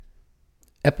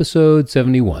Episode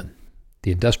 71,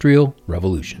 The Industrial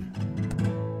Revolution.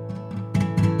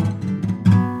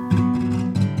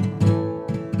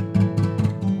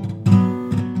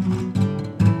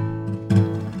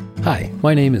 Hi,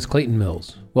 my name is Clayton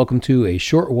Mills. Welcome to A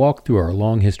Short Walk Through Our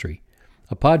Long History,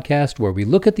 a podcast where we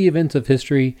look at the events of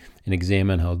history and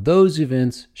examine how those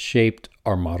events shaped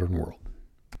our modern world.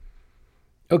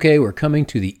 Okay, we're coming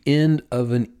to the end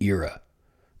of an era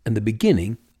and the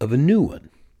beginning of a new one.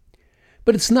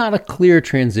 But it's not a clear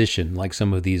transition like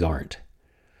some of these aren't.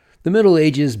 The Middle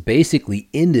Ages basically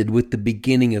ended with the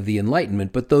beginning of the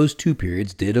Enlightenment, but those two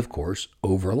periods did, of course,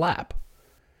 overlap.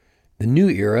 The new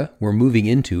era we're moving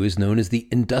into is known as the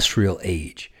Industrial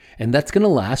Age, and that's going to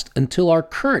last until our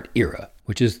current era,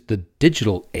 which is the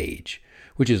Digital Age,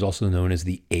 which is also known as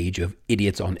the Age of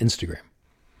Idiots on Instagram.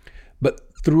 But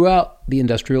throughout the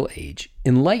Industrial Age,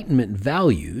 Enlightenment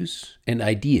values and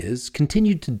ideas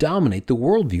continued to dominate the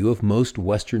worldview of most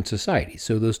Western societies.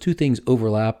 So those two things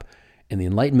overlap, and the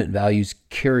Enlightenment values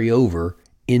carry over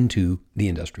into the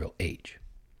Industrial Age.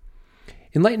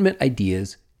 Enlightenment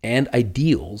ideas and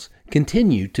ideals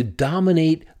continue to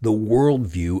dominate the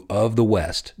worldview of the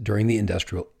West during the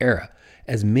Industrial Era,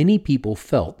 as many people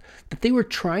felt that they were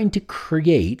trying to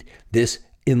create this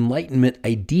Enlightenment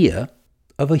idea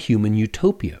of a human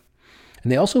utopia.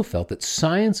 And they also felt that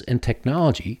science and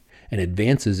technology and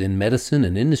advances in medicine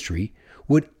and industry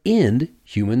would end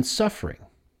human suffering.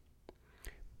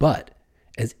 But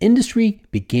as industry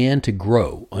began to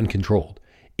grow uncontrolled,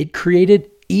 it created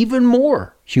even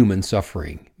more human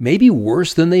suffering, maybe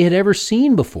worse than they had ever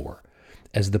seen before,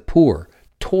 as the poor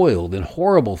toiled in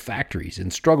horrible factories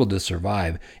and struggled to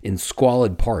survive in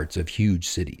squalid parts of huge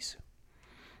cities.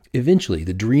 Eventually,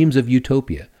 the dreams of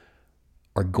utopia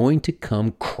are going to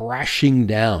come crashing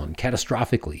down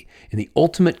catastrophically in the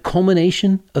ultimate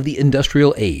culmination of the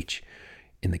Industrial Age,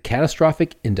 in the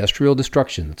catastrophic industrial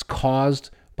destruction that's caused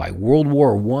by World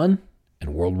War I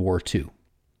and World War II.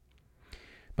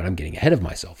 But I'm getting ahead of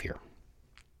myself here.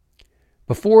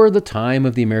 Before the time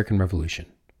of the American Revolution,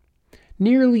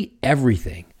 nearly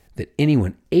everything that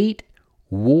anyone ate,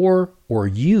 wore, or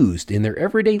used in their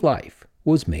everyday life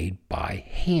was made by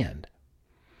hand.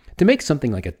 To make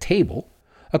something like a table,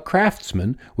 a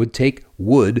craftsman would take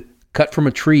wood cut from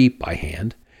a tree by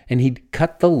hand, and he'd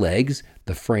cut the legs,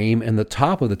 the frame, and the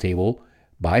top of the table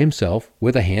by himself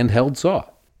with a handheld saw.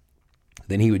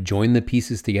 Then he would join the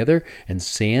pieces together and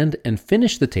sand and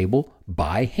finish the table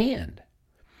by hand.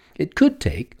 It could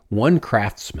take one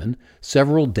craftsman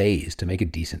several days to make a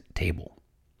decent table.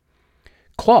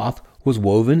 Cloth was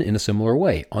woven in a similar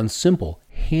way on simple,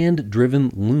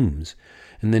 hand-driven looms,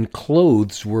 and then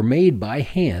clothes were made by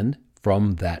hand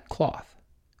from that cloth.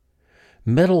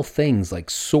 Metal things like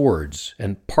swords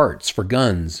and parts for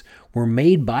guns were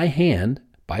made by hand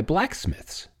by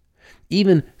blacksmiths.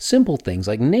 Even simple things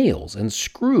like nails and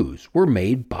screws were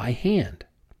made by hand.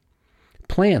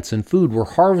 Plants and food were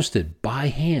harvested by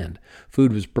hand.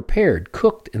 Food was prepared,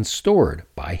 cooked, and stored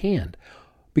by hand.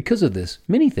 Because of this,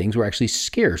 many things were actually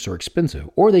scarce or expensive,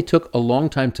 or they took a long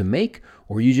time to make,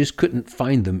 or you just couldn't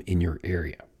find them in your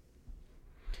area.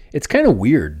 It's kind of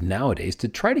weird nowadays to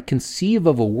try to conceive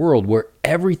of a world where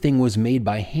everything was made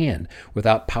by hand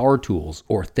without power tools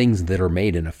or things that are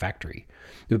made in a factory.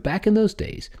 But back in those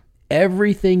days,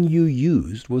 everything you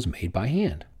used was made by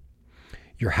hand.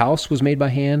 Your house was made by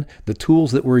hand. The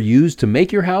tools that were used to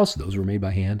make your house, those were made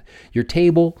by hand. Your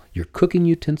table, your cooking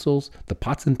utensils, the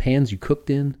pots and pans you cooked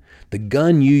in, the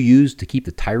gun you used to keep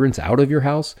the tyrants out of your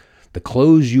house, the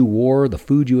clothes you wore, the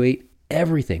food you ate,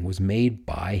 everything was made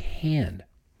by hand.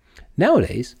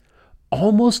 Nowadays,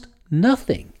 almost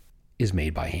nothing is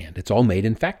made by hand. It's all made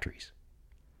in factories.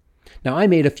 Now, I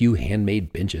made a few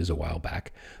handmade benches a while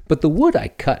back, but the wood I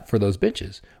cut for those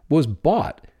benches was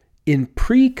bought in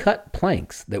pre-cut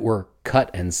planks that were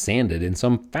cut and sanded in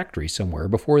some factory somewhere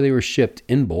before they were shipped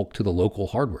in bulk to the local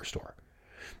hardware store.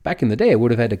 Back in the day, I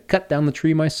would have had to cut down the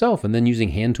tree myself, and then using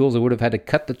hand tools, I would have had to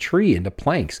cut the tree into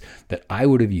planks that I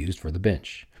would have used for the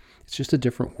bench. It's just a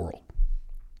different world.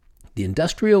 The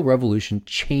Industrial Revolution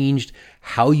changed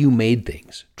how you made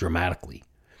things dramatically.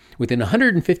 Within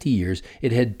 150 years,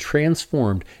 it had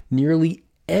transformed nearly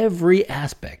every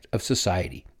aspect of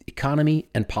society, economy,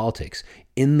 and politics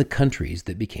in the countries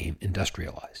that became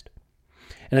industrialized.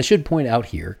 And I should point out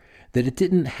here that it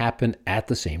didn't happen at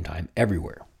the same time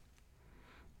everywhere.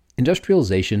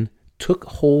 Industrialization took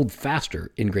hold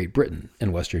faster in Great Britain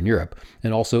and Western Europe,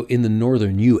 and also in the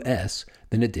northern U.S.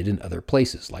 than it did in other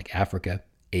places like Africa,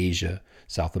 Asia,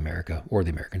 South America, or the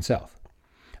American South.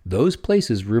 Those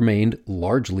places remained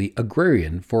largely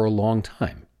agrarian for a long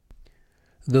time.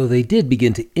 though they did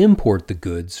begin to import the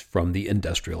goods from the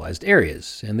industrialized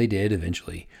areas, and they did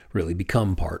eventually really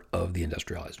become part of the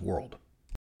industrialized world.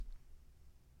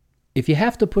 If you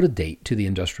have to put a date to the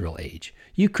industrial age,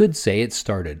 you could say it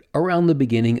started around the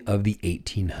beginning of the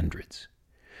 1800s.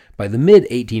 By the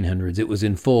mid-1800s, it was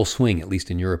in full swing, at least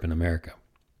in Europe and America.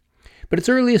 But its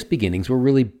earliest beginnings were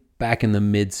really back in the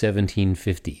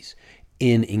mid-1750s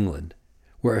in England,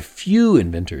 where a few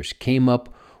inventors came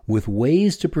up with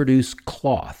ways to produce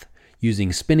cloth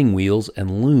using spinning wheels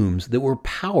and looms that were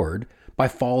powered by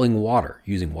falling water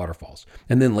using waterfalls,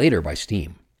 and then later by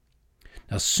steam.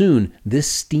 Now soon, this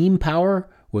steam power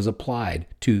was applied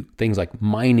to things like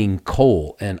mining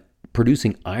coal and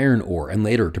producing iron ore, and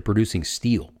later to producing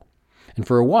steel. And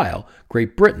for a while,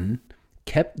 Great Britain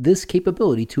kept this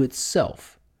capability to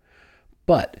itself.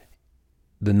 But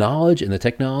the knowledge and the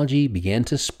technology began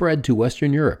to spread to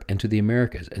Western Europe and to the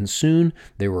Americas, and soon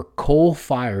there were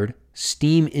coal-fired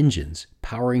steam engines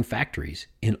powering factories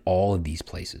in all of these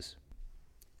places.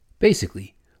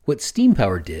 Basically, what steam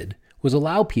power did was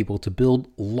allow people to build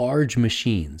large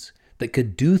machines that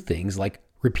could do things like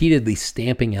repeatedly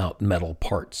stamping out metal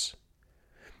parts.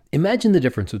 Imagine the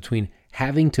difference between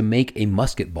having to make a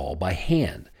musket ball by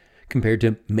hand compared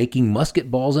to making musket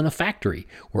balls in a factory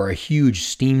where a huge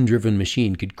steam-driven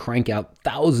machine could crank out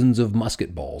thousands of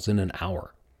musket balls in an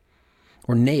hour,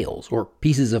 or nails, or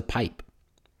pieces of pipe.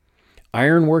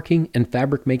 Ironworking and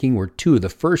fabric making were two of the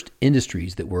first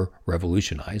industries that were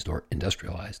revolutionized or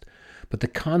industrialized, but the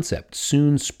concept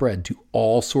soon spread to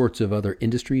all sorts of other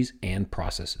industries and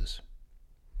processes.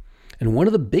 And one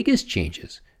of the biggest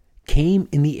changes came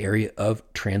in the area of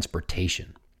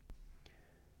transportation.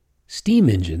 Steam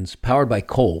engines powered by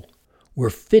coal were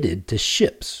fitted to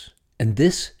ships, and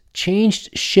this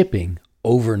changed shipping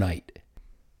overnight.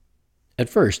 At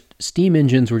first, steam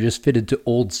engines were just fitted to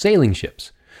old sailing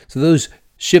ships, so those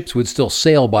ships would still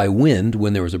sail by wind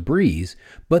when there was a breeze,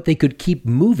 but they could keep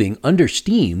moving under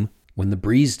steam when the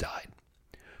breeze died.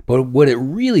 But what it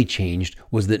really changed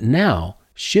was that now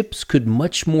ships could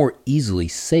much more easily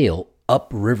sail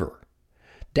upriver.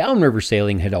 Downriver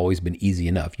sailing had always been easy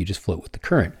enough, you just float with the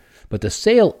current. But to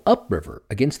sail upriver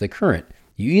against the current,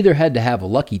 you either had to have a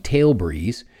lucky tail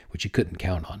breeze, which you couldn't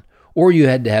count on, or you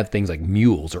had to have things like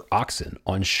mules or oxen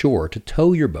on shore to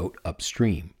tow your boat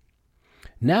upstream.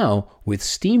 Now, with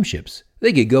steamships,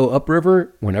 they could go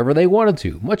upriver whenever they wanted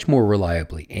to, much more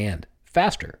reliably and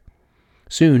faster.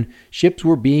 Soon, ships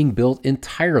were being built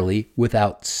entirely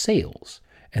without sails,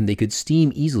 and they could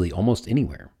steam easily almost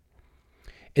anywhere.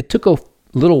 It took a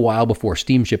little while before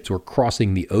steamships were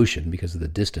crossing the ocean because of the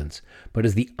distance, but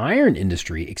as the iron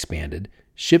industry expanded,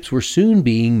 ships were soon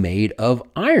being made of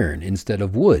iron instead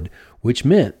of wood, which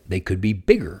meant they could be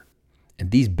bigger.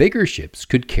 And these bigger ships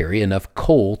could carry enough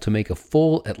coal to make a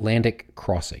full Atlantic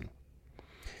crossing.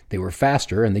 They were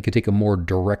faster and they could take a more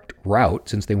direct route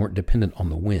since they weren't dependent on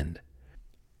the wind.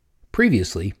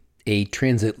 Previously, a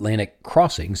transatlantic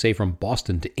crossing, say from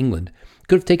Boston to England,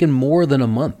 could have taken more than a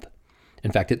month.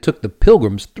 In fact, it took the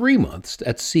Pilgrims 3 months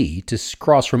at sea to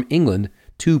cross from England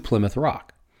to Plymouth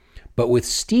Rock. But with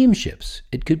steamships,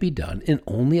 it could be done in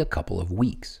only a couple of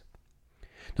weeks.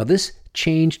 Now, this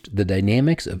changed the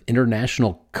dynamics of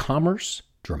international commerce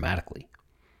dramatically.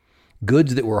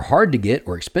 Goods that were hard to get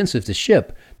or expensive to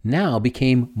ship now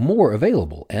became more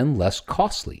available and less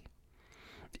costly.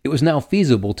 It was now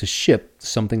feasible to ship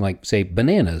something like, say,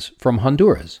 bananas from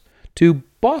Honduras to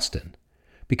Boston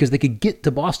because they could get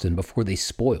to Boston before they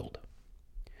spoiled.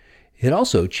 It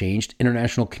also changed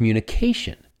international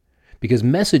communication because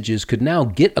messages could now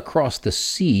get across the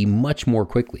sea much more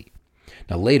quickly.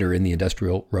 Now, later in the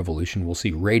Industrial Revolution, we'll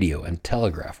see radio and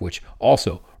telegraph, which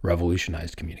also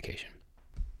revolutionized communication.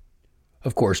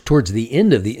 Of course, towards the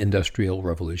end of the Industrial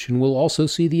Revolution, we'll also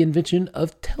see the invention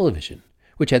of television,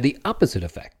 which had the opposite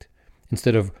effect.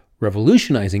 Instead of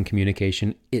revolutionizing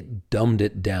communication, it dumbed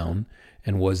it down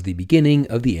and was the beginning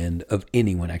of the end of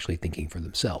anyone actually thinking for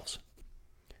themselves.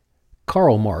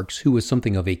 Karl Marx, who was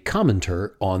something of a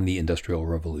commentator on the Industrial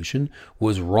Revolution,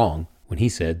 was wrong when he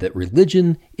said that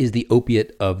religion is the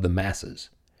opiate of the masses.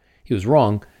 He was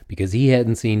wrong because he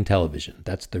hadn't seen television.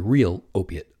 That's the real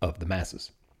opiate of the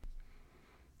masses.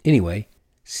 Anyway,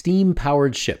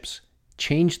 steam-powered ships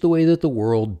changed the way that the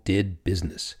world did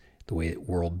business, the way the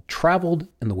world traveled,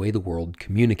 and the way the world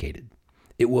communicated.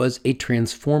 It was a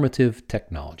transformative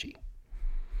technology.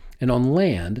 And on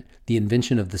land, the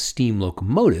invention of the steam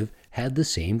locomotive had the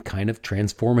same kind of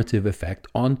transformative effect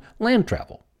on land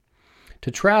travel. To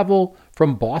travel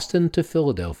from Boston to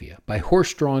Philadelphia by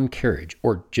horse-drawn carriage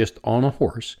or just on a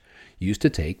horse used to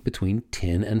take between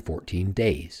 10 and 14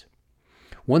 days.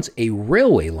 Once a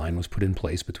railway line was put in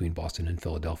place between Boston and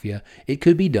Philadelphia, it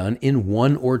could be done in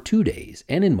 1 or 2 days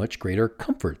and in much greater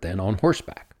comfort than on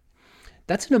horseback.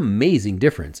 That's an amazing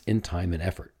difference in time and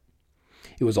effort.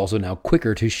 It was also now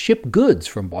quicker to ship goods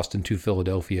from Boston to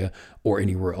Philadelphia or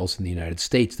anywhere else in the United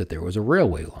States that there was a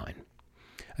railway line.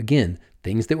 Again,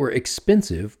 things that were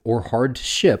expensive or hard to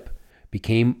ship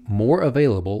became more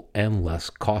available and less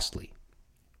costly.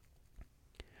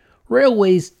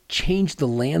 Railways changed the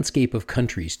landscape of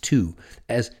countries too,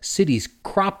 as cities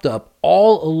cropped up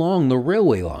all along the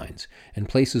railway lines, and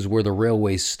places where the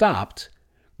railways stopped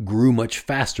grew much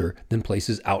faster than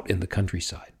places out in the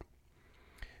countryside.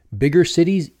 Bigger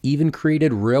cities even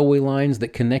created railway lines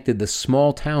that connected the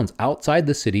small towns outside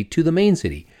the city to the main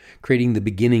city, creating the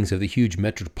beginnings of the huge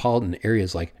metropolitan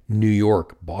areas like New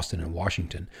York, Boston, and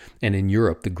Washington, and in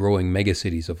Europe, the growing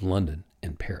megacities of London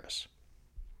and Paris.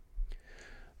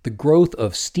 The growth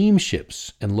of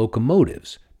steamships and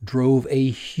locomotives drove a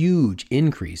huge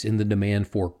increase in the demand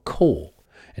for coal,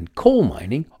 and coal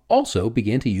mining also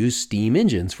began to use steam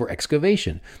engines for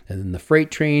excavation, and then the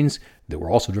freight trains that were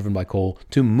also driven by coal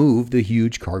to move the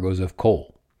huge cargoes of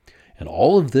coal. And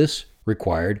all of this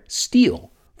required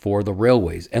steel for the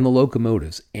railways and the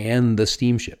locomotives and the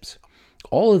steamships.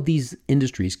 All of these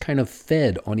industries kind of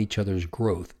fed on each other's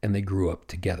growth, and they grew up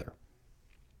together.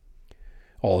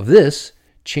 All of this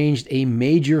changed a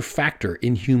major factor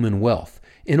in human wealth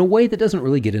in a way that doesn't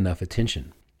really get enough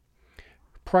attention.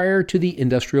 Prior to the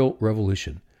Industrial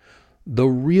Revolution, the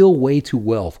real way to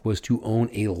wealth was to own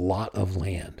a lot of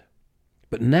land.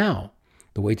 But now,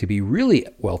 the way to be really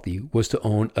wealthy was to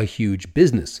own a huge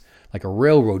business, like a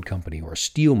railroad company or a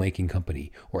steel-making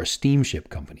company or a steamship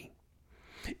company.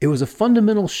 It was a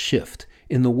fundamental shift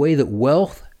in the way that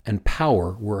wealth and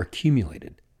power were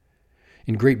accumulated.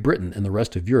 In Great Britain and the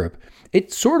rest of Europe,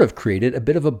 it sort of created a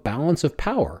bit of a balance of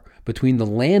power between the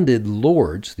landed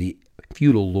lords, the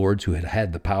feudal lords who had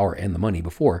had the power and the money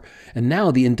before, and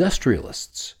now the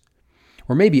industrialists.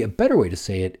 Or maybe a better way to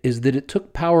say it is that it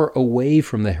took power away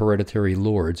from the hereditary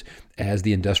lords as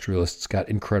the industrialists got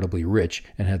incredibly rich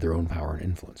and had their own power and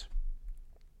influence.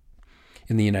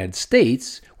 In the United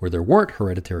States, where there weren't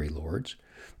hereditary lords,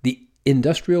 the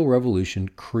Industrial Revolution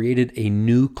created a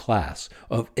new class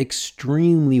of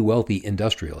extremely wealthy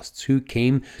industrialists who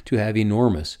came to have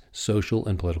enormous social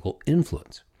and political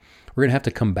influence. We're going to have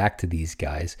to come back to these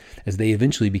guys as they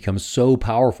eventually become so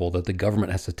powerful that the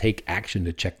government has to take action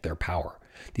to check their power.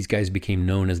 These guys became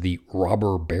known as the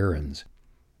robber barons.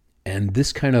 And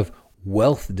this kind of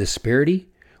wealth disparity,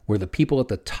 where the people at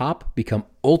the top become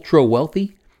ultra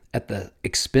wealthy at the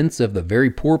expense of the very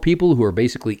poor people who are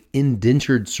basically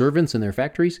indentured servants in their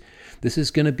factories, this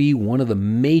is going to be one of the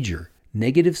major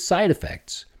negative side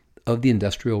effects of the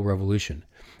Industrial Revolution.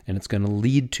 And it's going to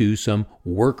lead to some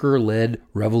worker-led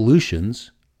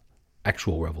revolutions,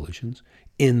 actual revolutions,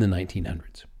 in the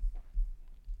 1900s.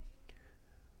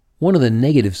 One of the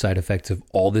negative side effects of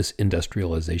all this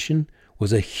industrialization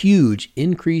was a huge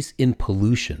increase in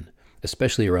pollution,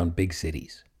 especially around big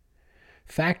cities.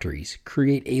 Factories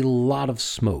create a lot of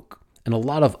smoke and a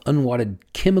lot of unwanted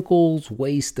chemicals,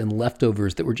 waste, and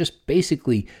leftovers that were just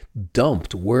basically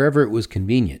dumped wherever it was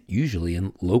convenient, usually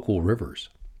in local rivers.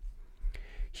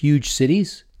 Huge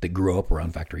cities that grow up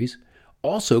around factories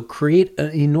also create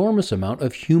an enormous amount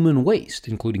of human waste,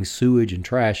 including sewage and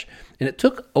trash, and it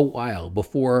took a while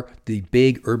before the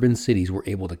big urban cities were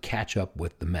able to catch up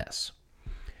with the mess.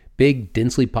 Big,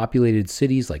 densely populated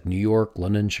cities like New York,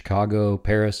 London, Chicago,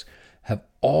 Paris have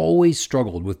always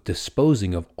struggled with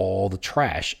disposing of all the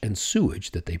trash and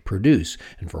sewage that they produce,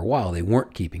 and for a while they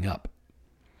weren't keeping up.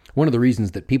 One of the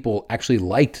reasons that people actually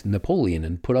liked Napoleon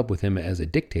and put up with him as a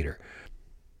dictator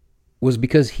was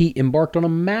because he embarked on a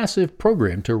massive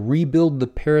program to rebuild the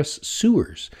Paris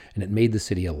sewers, and it made the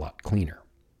city a lot cleaner.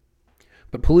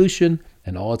 But pollution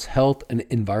and all its health and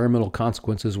environmental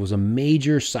consequences was a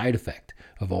major side effect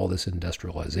of all this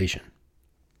industrialization.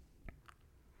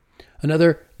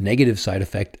 Another negative side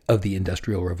effect of the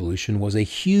Industrial Revolution was a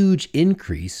huge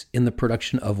increase in the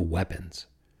production of weapons.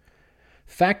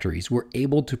 Factories were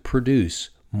able to produce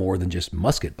more than just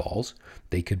musket balls.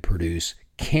 They could produce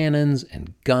cannons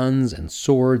and guns and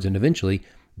swords and eventually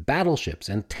battleships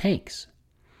and tanks.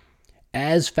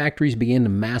 As factories began to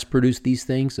mass produce these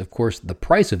things, of course, the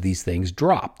price of these things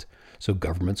dropped. So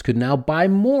governments could now buy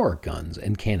more guns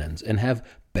and cannons and have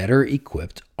better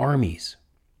equipped armies.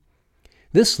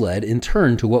 This led in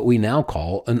turn to what we now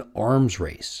call an arms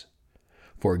race.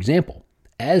 For example,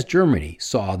 as Germany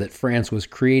saw that France was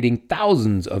creating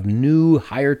thousands of new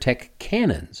higher-tech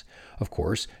cannons, of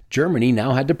course, Germany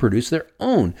now had to produce their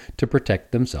own to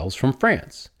protect themselves from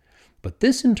France. But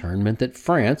this in turn meant that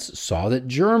France saw that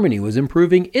Germany was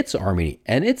improving its army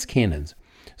and its cannons.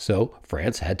 So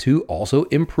France had to also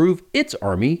improve its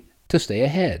army to stay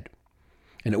ahead.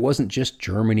 And it wasn't just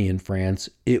Germany and France,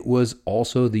 it was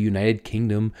also the United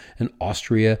Kingdom and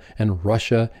Austria and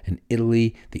Russia and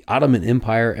Italy, the Ottoman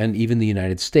Empire, and even the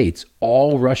United States,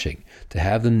 all rushing to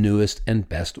have the newest and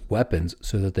best weapons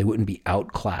so that they wouldn't be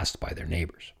outclassed by their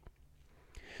neighbors.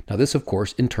 Now this, of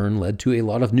course, in turn led to a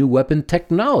lot of new weapon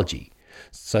technology,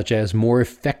 such as more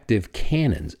effective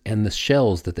cannons and the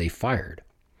shells that they fired.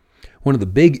 One of the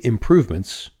big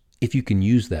improvements, if you can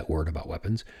use that word about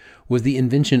weapons, was the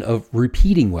invention of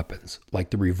repeating weapons like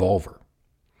the revolver.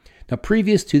 Now,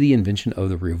 previous to the invention of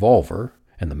the revolver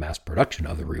and the mass production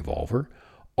of the revolver,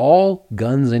 all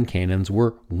guns and cannons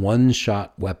were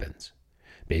one-shot weapons.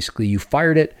 Basically, you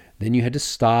fired it, then you had to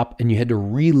stop and you had to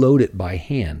reload it by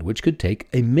hand, which could take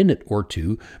a minute or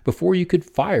two before you could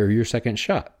fire your second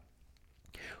shot.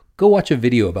 Go watch a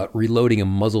video about reloading a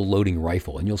muzzle-loading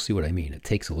rifle and you'll see what I mean. It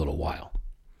takes a little while.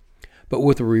 But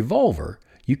with a revolver,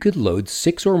 you could load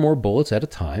 6 or more bullets at a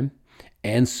time,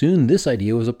 and soon this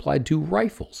idea was applied to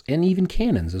rifles and even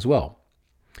cannons as well.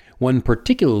 One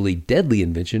particularly deadly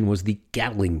invention was the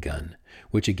Gatling gun,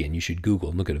 which again you should Google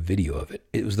and look at a video of it.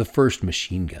 It was the first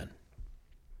machine gun.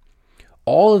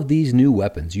 All of these new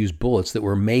weapons used bullets that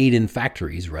were made in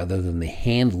factories rather than the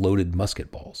hand-loaded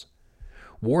musket balls.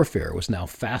 Warfare was now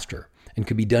faster and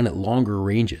could be done at longer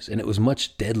ranges, and it was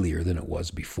much deadlier than it was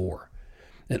before.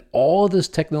 And all of this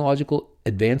technological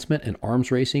advancement and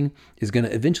arms racing is going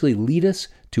to eventually lead us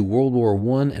to World War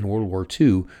I and World War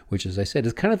II, which, as I said,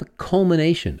 is kind of the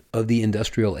culmination of the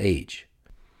industrial age.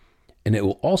 And it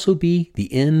will also be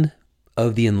the end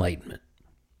of the Enlightenment.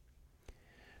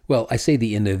 Well, I say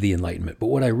the end of the Enlightenment, but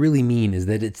what I really mean is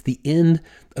that it's the end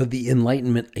of the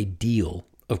Enlightenment ideal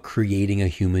of creating a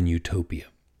human utopia.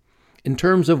 In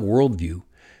terms of worldview,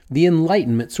 the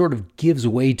Enlightenment sort of gives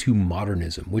way to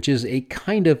modernism, which is a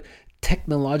kind of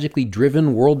technologically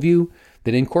driven worldview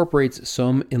that incorporates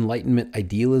some Enlightenment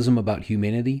idealism about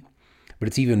humanity, but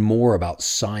it's even more about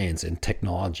science and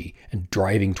technology and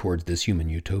driving towards this human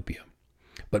utopia.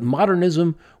 But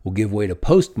modernism will give way to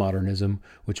postmodernism,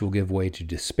 which will give way to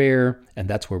despair, and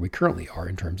that's where we currently are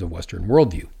in terms of Western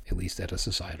worldview, at least at a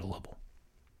societal level.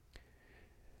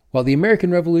 While the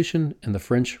American Revolution and the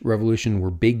French Revolution were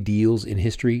big deals in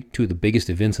history, two of the biggest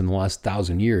events in the last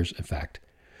 1,000 years, in fact,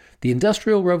 the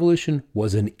Industrial Revolution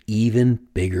was an even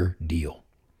bigger deal.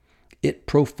 It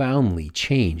profoundly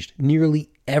changed nearly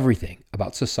everything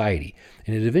about society,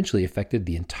 and it eventually affected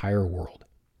the entire world.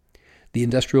 The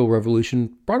Industrial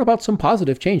Revolution brought about some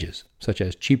positive changes, such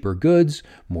as cheaper goods,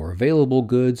 more available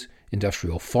goods,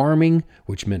 industrial farming,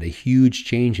 which meant a huge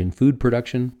change in food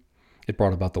production. It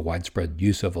brought about the widespread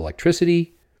use of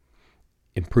electricity,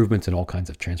 improvements in all kinds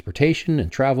of transportation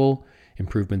and travel,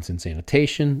 improvements in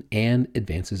sanitation, and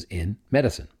advances in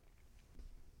medicine.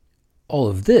 All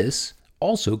of this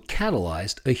also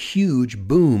catalyzed a huge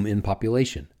boom in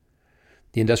population.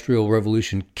 The Industrial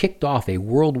Revolution kicked off a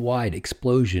worldwide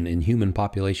explosion in human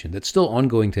population that's still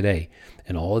ongoing today,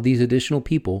 and all of these additional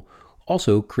people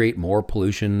also create more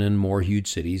pollution and more huge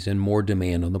cities and more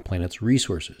demand on the planet's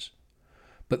resources.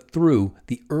 But through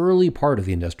the early part of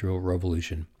the Industrial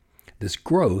Revolution, this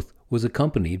growth was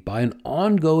accompanied by an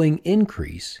ongoing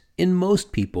increase in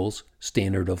most people's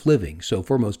standard of living. So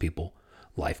for most people,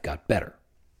 life got better.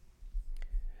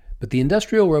 But the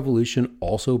Industrial Revolution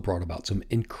also brought about some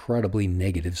incredibly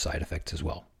negative side effects as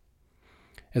well.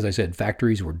 As I said,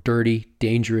 factories were dirty,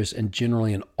 dangerous, and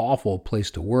generally an awful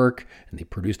place to work, and they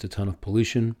produced a ton of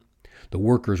pollution. The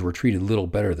workers were treated little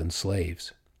better than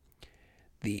slaves.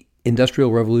 The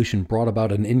Industrial Revolution brought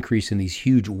about an increase in these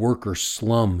huge worker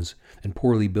slums and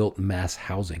poorly built mass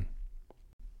housing.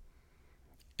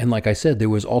 And like I said, there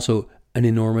was also an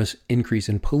enormous increase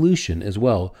in pollution as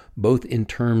well, both in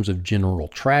terms of general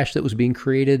trash that was being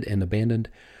created and abandoned,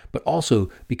 but also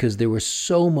because there was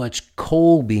so much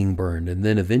coal being burned and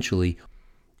then eventually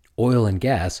oil and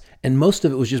gas, and most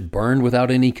of it was just burned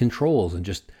without any controls and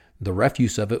just the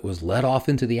refuse of it was let off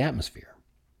into the atmosphere.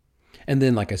 And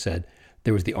then, like I said,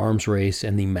 there was the arms race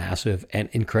and the massive and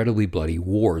incredibly bloody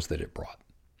wars that it brought.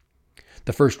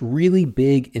 The first really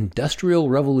big industrial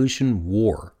revolution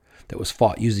war that was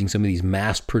fought using some of these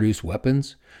mass-produced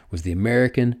weapons was the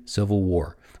American Civil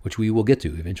War, which we will get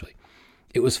to eventually.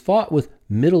 It was fought with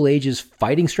Middle Ages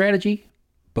fighting strategy,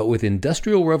 but with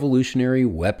industrial revolutionary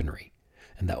weaponry.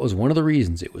 And that was one of the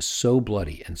reasons it was so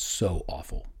bloody and so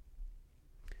awful.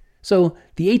 So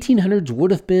the 1800s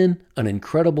would have been an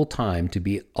incredible time to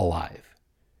be alive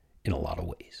in a lot of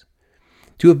ways.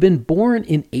 To have been born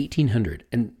in 1800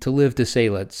 and to live to say,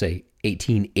 let's say,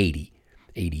 1880,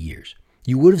 80 years.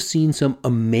 You would have seen some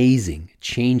amazing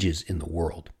changes in the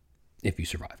world if you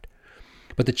survived.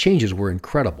 But the changes were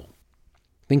incredible.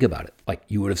 Think about it. Like,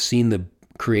 you would have seen the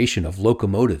creation of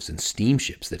locomotives and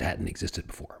steamships that hadn't existed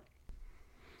before.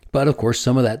 But of course,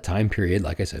 some of that time period,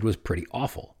 like I said, was pretty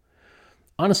awful.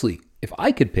 Honestly, if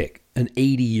I could pick an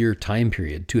 80-year time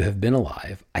period to have been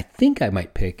alive, I think I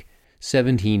might pick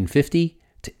 1750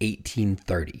 to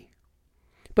 1830.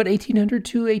 But 1800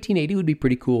 to 1880 would be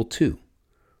pretty cool too.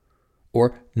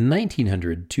 Or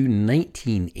 1900 to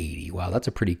 1980. Wow, that's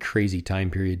a pretty crazy time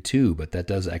period too, but that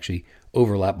does actually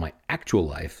overlap my actual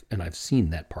life, and I've seen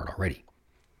that part already.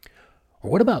 Or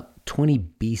what about 20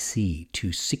 BC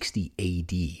to 60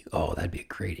 AD? Oh, that'd be a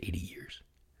great 80 years.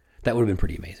 That would have been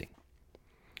pretty amazing.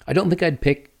 I don't think I'd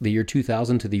pick the year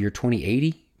 2000 to the year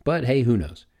 2080, but hey, who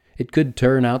knows? It could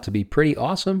turn out to be pretty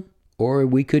awesome, or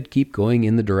we could keep going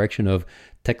in the direction of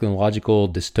technological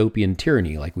dystopian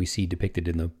tyranny like we see depicted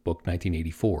in the book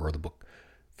 1984 or the book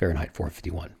Fahrenheit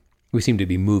 451. We seem to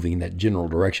be moving in that general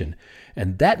direction,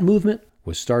 and that movement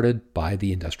was started by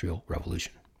the Industrial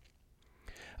Revolution.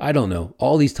 I don't know.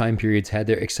 All these time periods had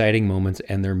their exciting moments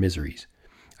and their miseries.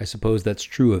 I suppose that's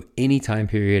true of any time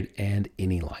period and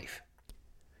any life.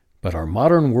 But our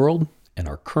modern world and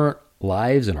our current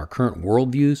lives and our current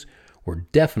worldviews were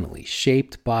definitely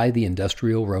shaped by the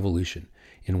Industrial Revolution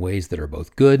in ways that are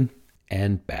both good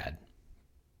and bad.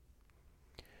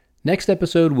 Next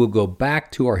episode, we'll go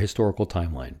back to our historical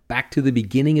timeline, back to the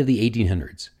beginning of the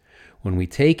 1800s, when we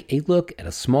take a look at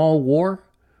a small war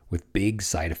with big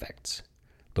side effects,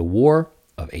 the War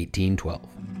of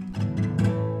 1812.